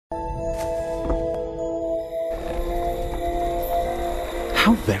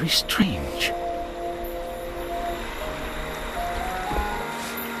How very strange.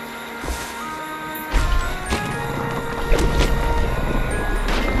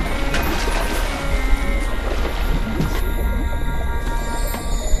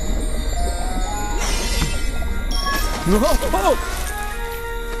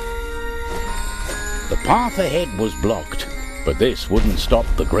 The path ahead was blocked, but this wouldn't stop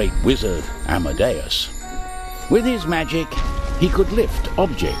the great wizard Amadeus. With his magic, he could lift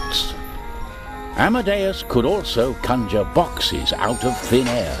objects. Amadeus could also conjure boxes out of thin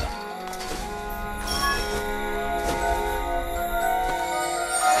air.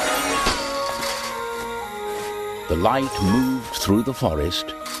 The light moved through the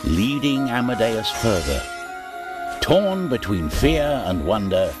forest, leading Amadeus further. Torn between fear and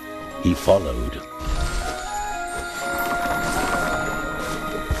wonder, he followed.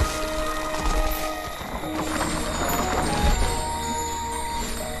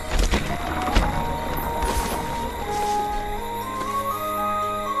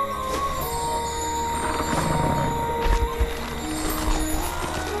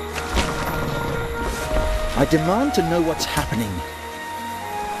 I demand to know what's happening.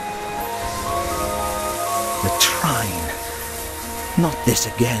 The Trine. Not this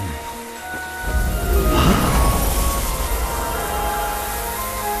again.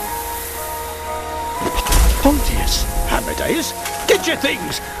 Pontius! Amadeus, get your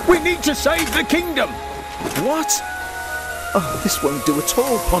things! We need to save the kingdom! What? Oh, this won't do at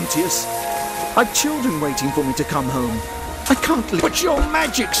all, Pontius. I've children waiting for me to come home. I can't leave. But your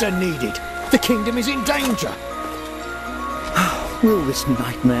magics are needed. The kingdom is in danger. Will this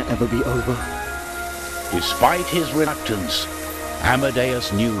nightmare ever be over? Despite his reluctance,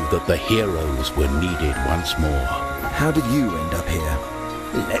 Amadeus knew that the heroes were needed once more. How did you end up here?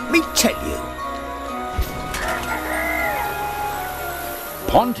 Let me tell you.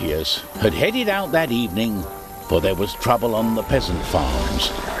 Pontius had headed out that evening, for there was trouble on the peasant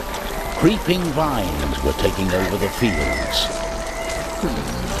farms. Creeping vines were taking over the fields.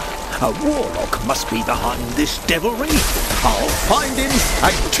 A warlock must be behind this devilry. I'll find him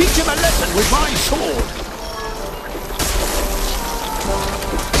and teach him a lesson with my sword.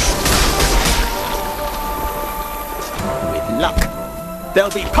 With luck,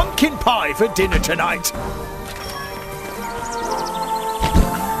 there'll be pumpkin pie for dinner tonight.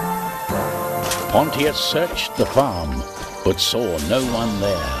 Pontius searched the farm, but saw no one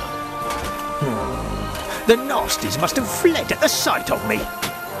there. The nasties must have fled at the sight of me.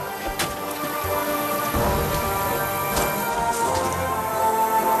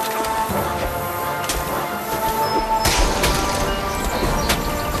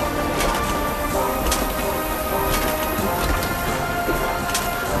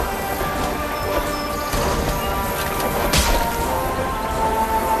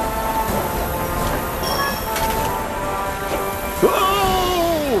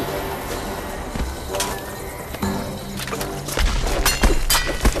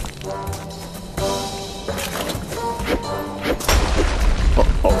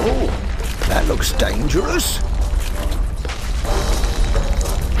 That looks dangerous.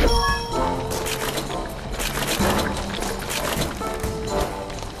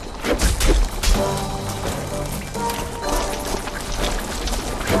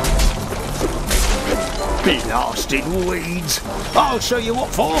 Blasted weeds. I'll show you what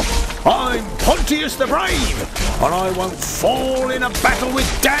for. I'm Pontius the Brave, and I won't fall in a battle with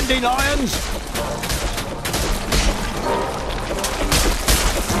dandelions.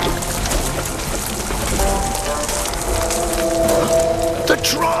 The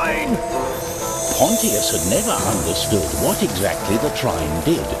Trine! Pontius had never understood what exactly the Trine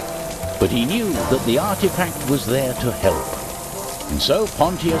did, but he knew that the artifact was there to help. And so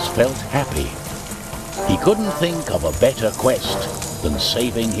Pontius felt happy. He couldn't think of a better quest than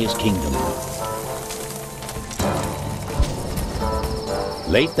saving his kingdom.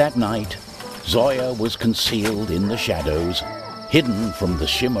 Late that night, Zoya was concealed in the shadows, hidden from the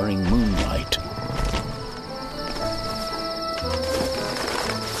shimmering moonlight.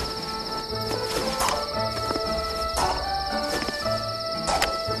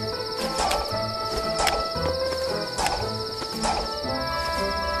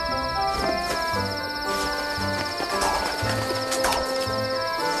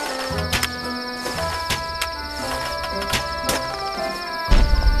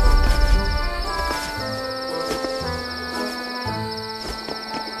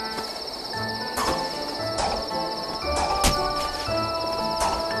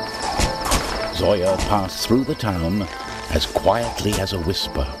 Zoya passed through the town as quietly as a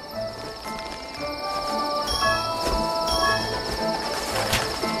whisper.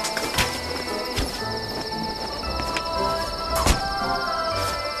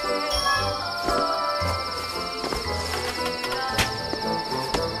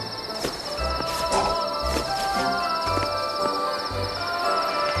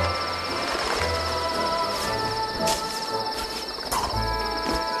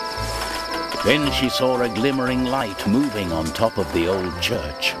 Then she saw a glimmering light moving on top of the old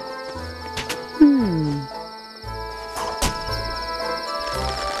church.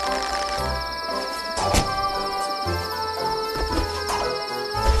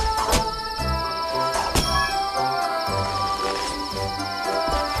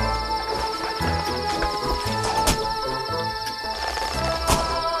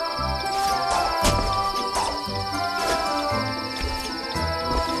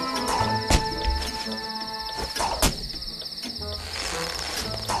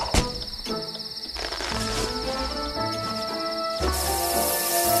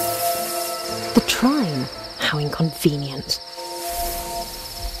 The Trine. How inconvenient.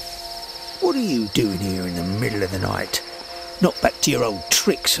 What are you doing here in the middle of the night? Not back to your old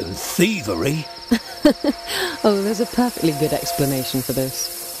tricks and thievery? Oh, there's a perfectly good explanation for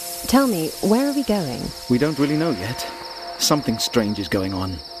this. Tell me, where are we going? We don't really know yet. Something strange is going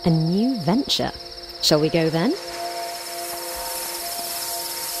on. A new venture. Shall we go then?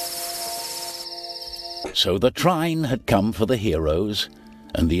 So the Trine had come for the heroes,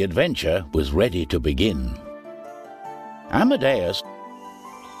 and the adventure was ready to begin. Amadeus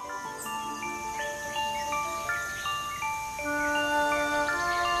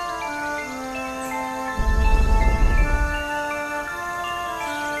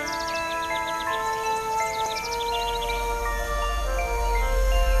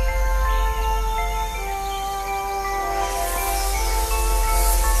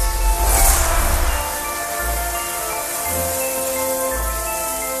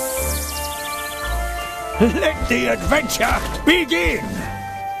Let the adventure begin!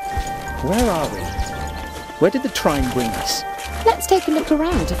 Where are we? Where did the Trine bring us? Let's take a look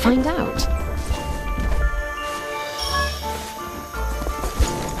around to find out.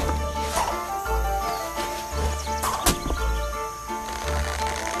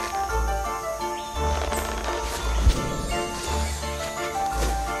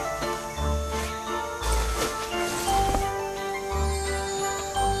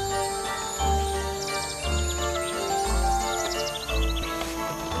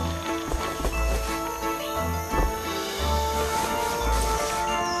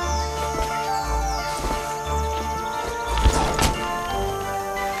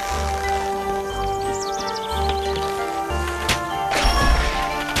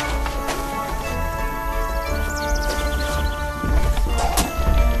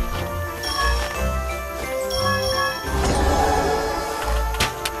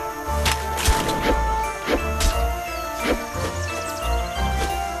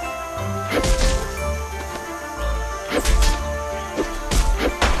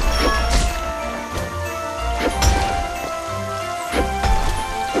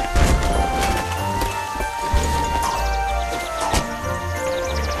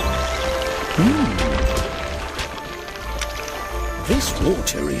 This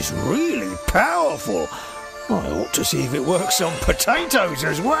water is really powerful. I ought to see if it works on potatoes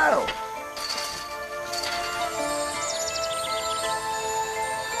as well.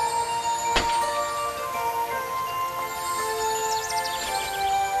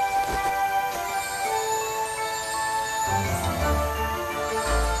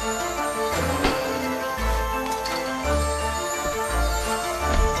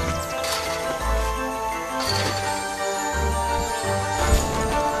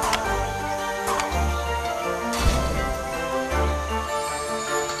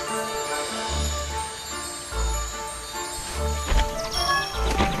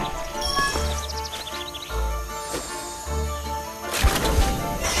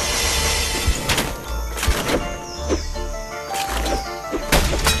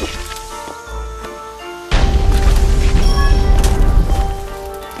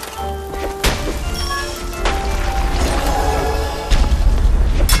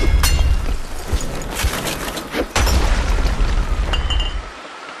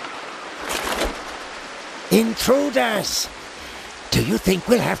 Intruders! Do you think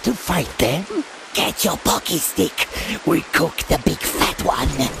we'll have to fight them? Get your pocky stick. We cooked the big fat one.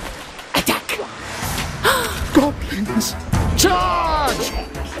 Attack! Goblins! Charge!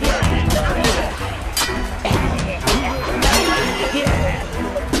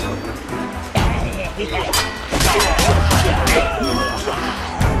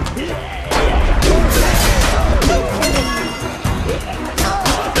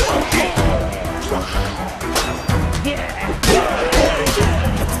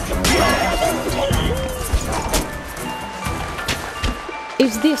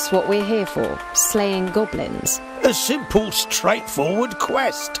 Is this what we're here for? Slaying goblins? A simple, straightforward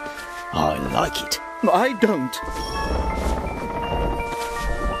quest. I like it. I don't.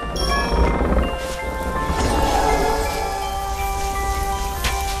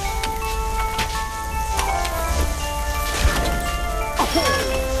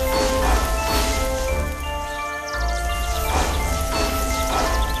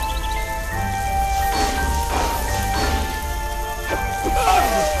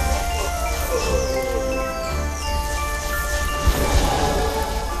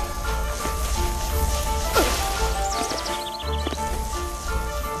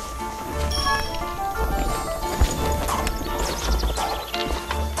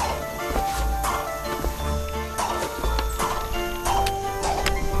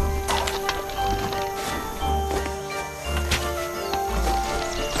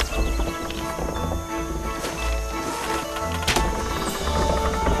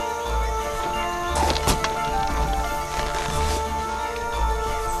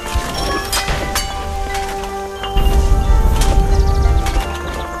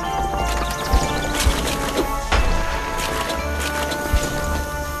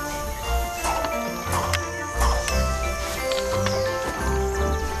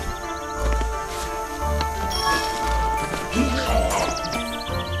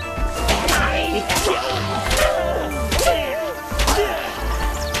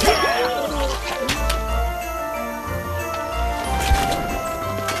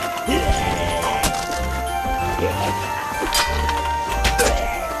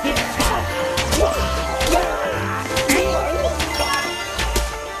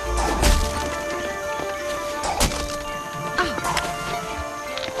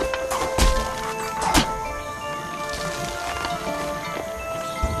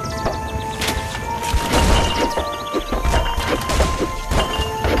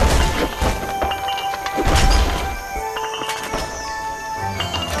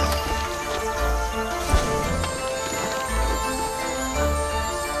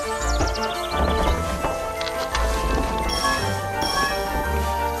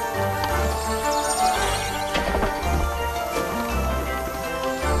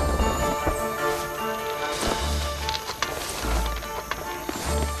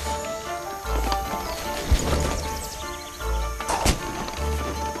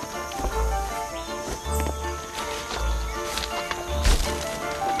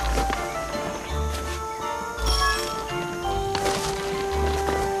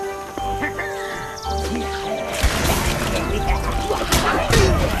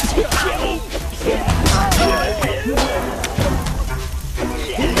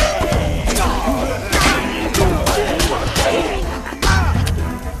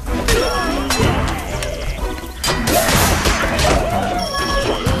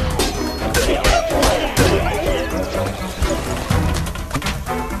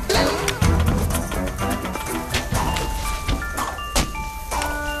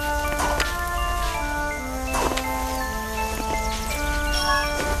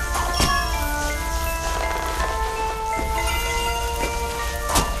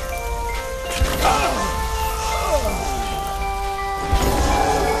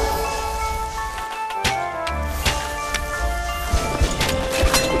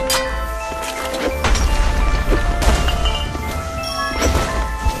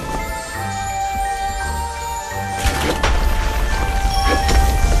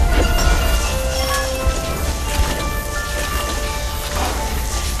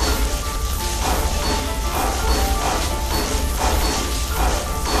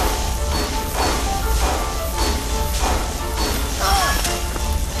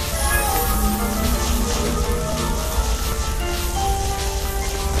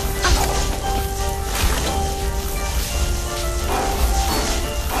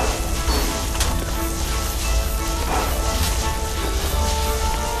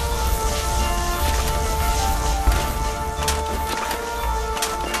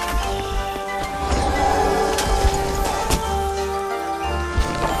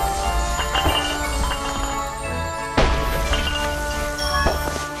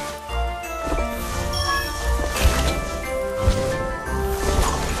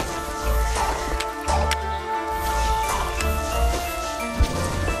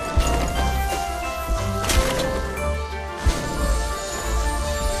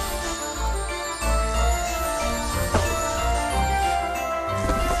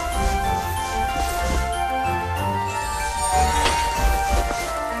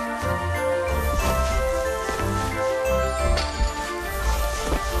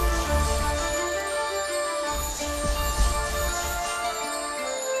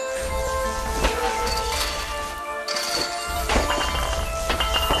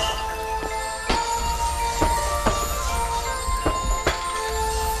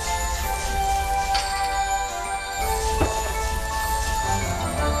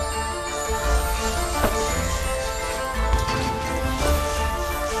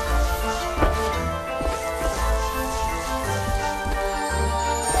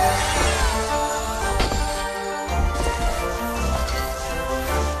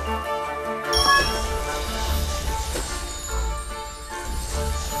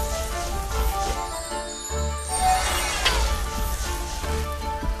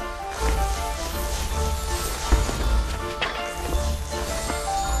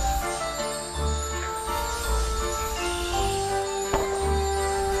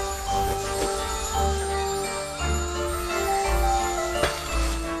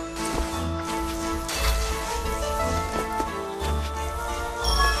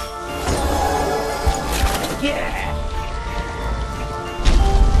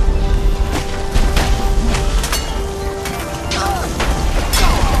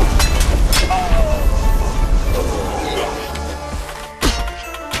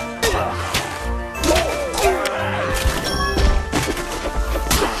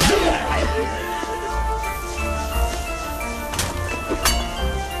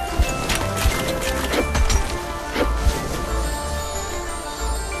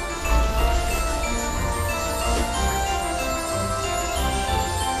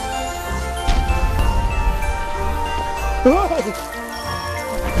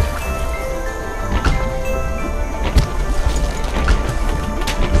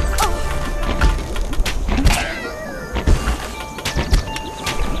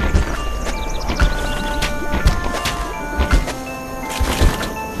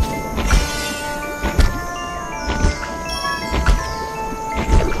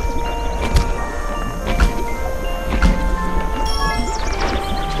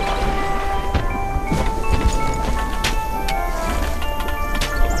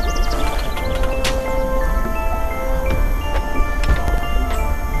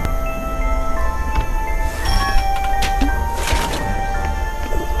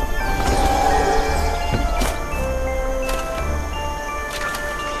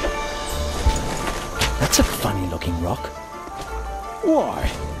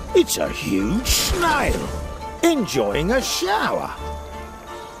 It's a huge snail, enjoying a shower.